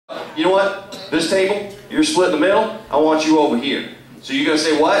you know what? This table, you're split in the middle. I want you over here. So you're going to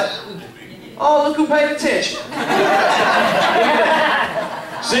say what? Oh, look who paid attention.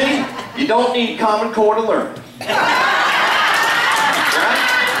 See? You don't need Common Core to learn.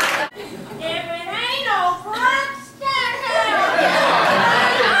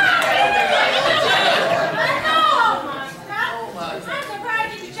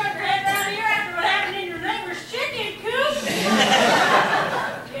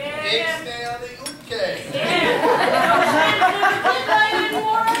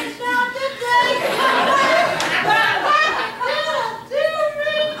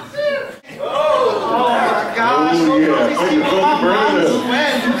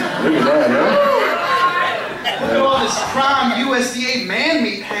 Look at all this prime USDA man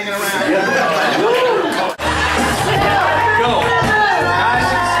meat hanging around. Go.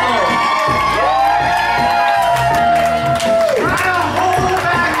 Nice and slow. Try to hold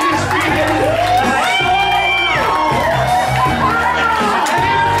back his feet.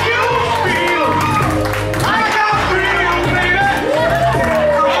 If you feel like I feel, baby.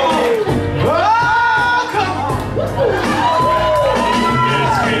 Oh, come on.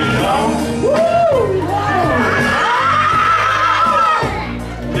 Let's get it on.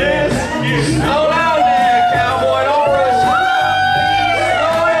 Slow down there, cowboy. Don't rush.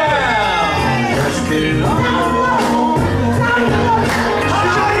 Slow down. Let's get it on.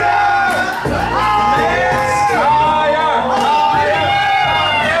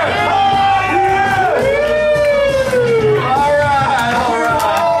 All right.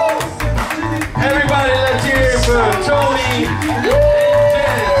 Everybody, let's hear it for Tony.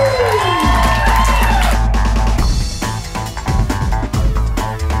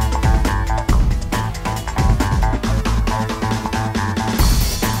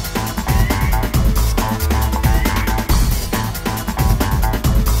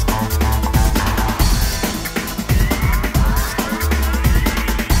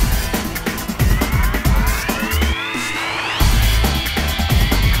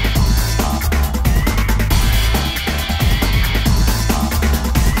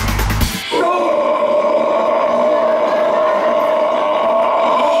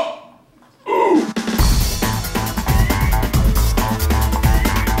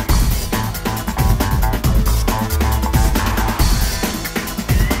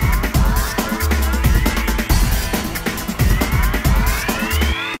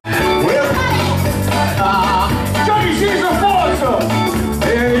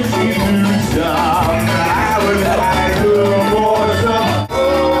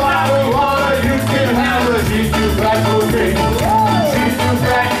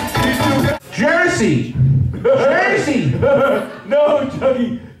 Jersey! Jersey! No,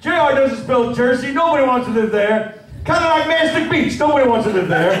 Dougie. JR doesn't spell Jersey. Nobody wants to live there. Kind of like Mastic Beach. Nobody wants to live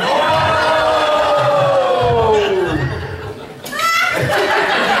there.